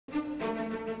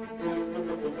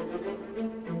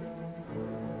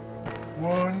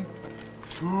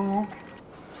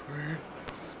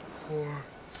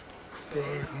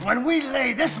When we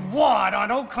lay this wad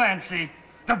on O'Clancy,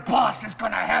 the boss is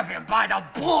gonna have him by the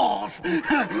balls.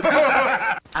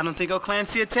 I don't think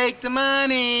O'Clancy will take the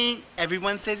money.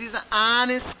 Everyone says he's an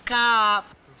honest cop.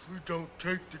 If we don't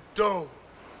take the dough,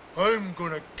 I'm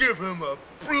gonna give him a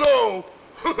blow.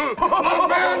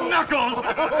 Bare knuckles.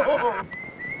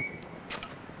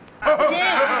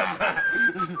 Yeah.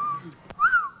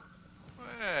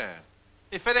 Well,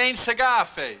 if it ain't Cigar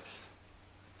Face,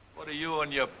 what are you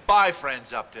and your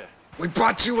boyfriends up to? We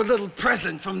brought you a little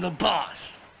present from the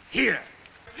boss. Here.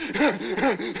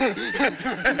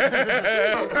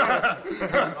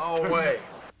 No way.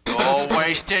 You're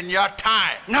wasting your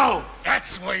time. No,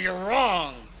 that's where you're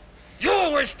wrong.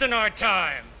 You're wasting our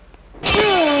time.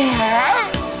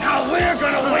 Now we're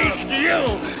gonna waste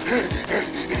you.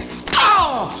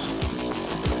 Oh!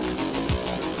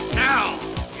 Now,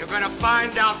 you're gonna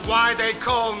find out why they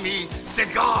call me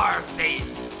Cigar Face.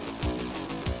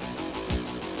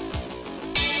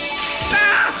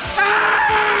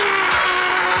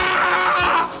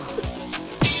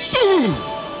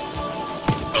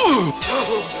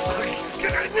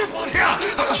 Get a nipple here!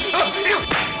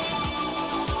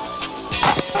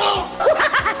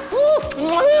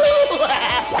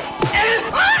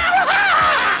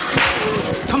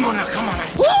 Come on now, come on now.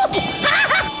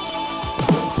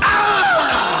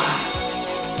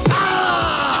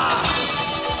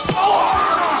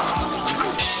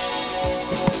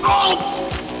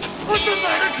 What's the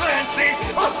matter, Clancy?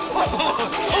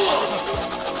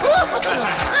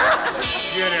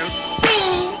 Get him.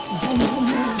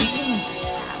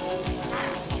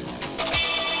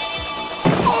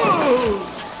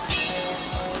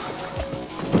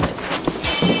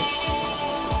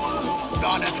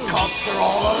 Honest cops are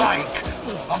all alike.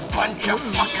 A bunch of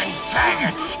fucking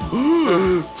faggots.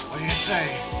 What do you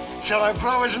say? Shall I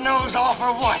blow his nose off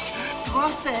or what? The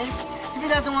boss says if he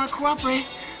doesn't want to cooperate,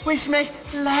 we should make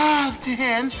love to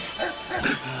him.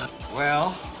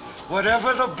 Well,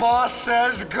 whatever the boss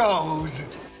says goes.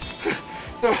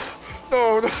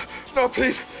 No,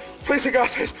 please, Cigar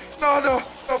Face. No,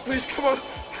 please, come on.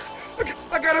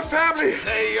 I got a family.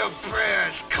 Say your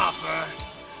prayers, copper.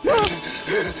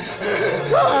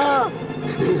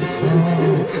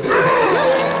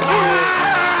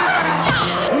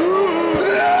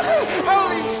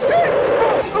 Holy shit!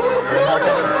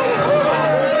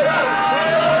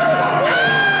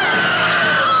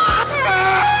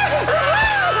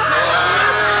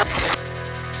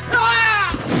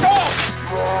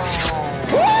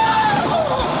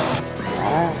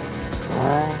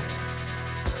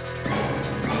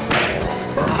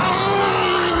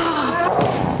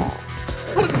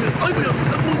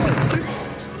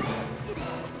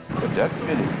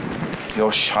 Deputy,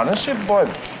 your Shaughnessy boy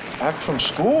back from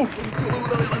school?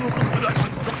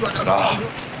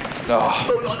 No.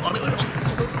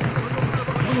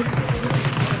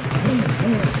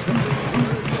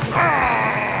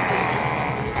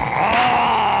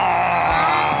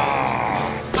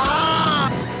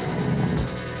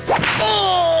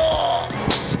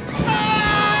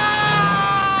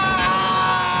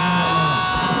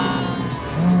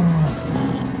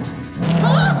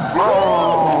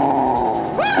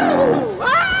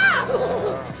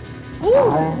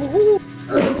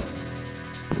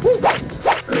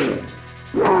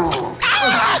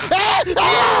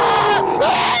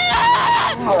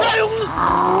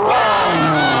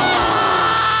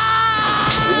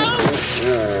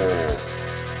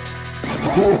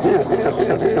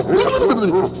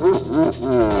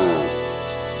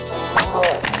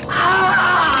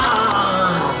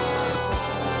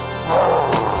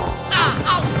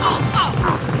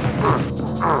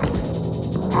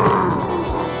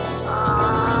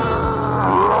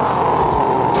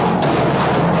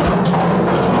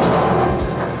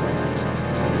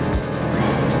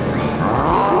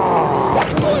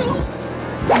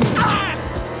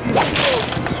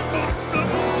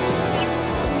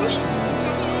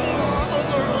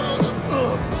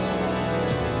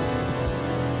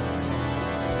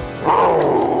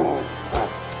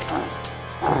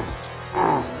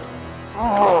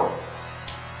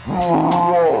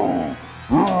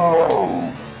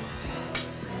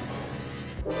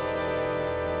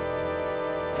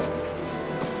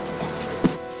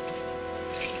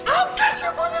 I'll get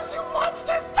you for this, you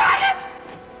monster faggot!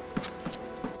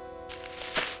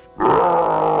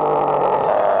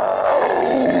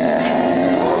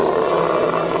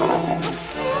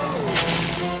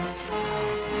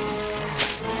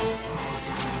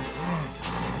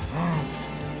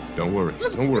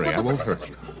 Don't worry, I won't hurt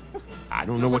you. I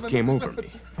don't know what came over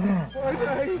me.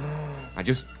 I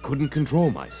just couldn't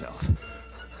control myself.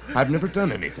 I've never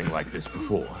done anything like this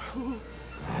before.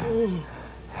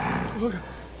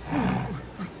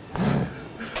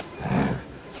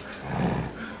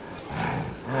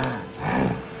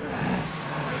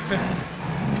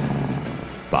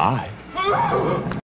 Bye.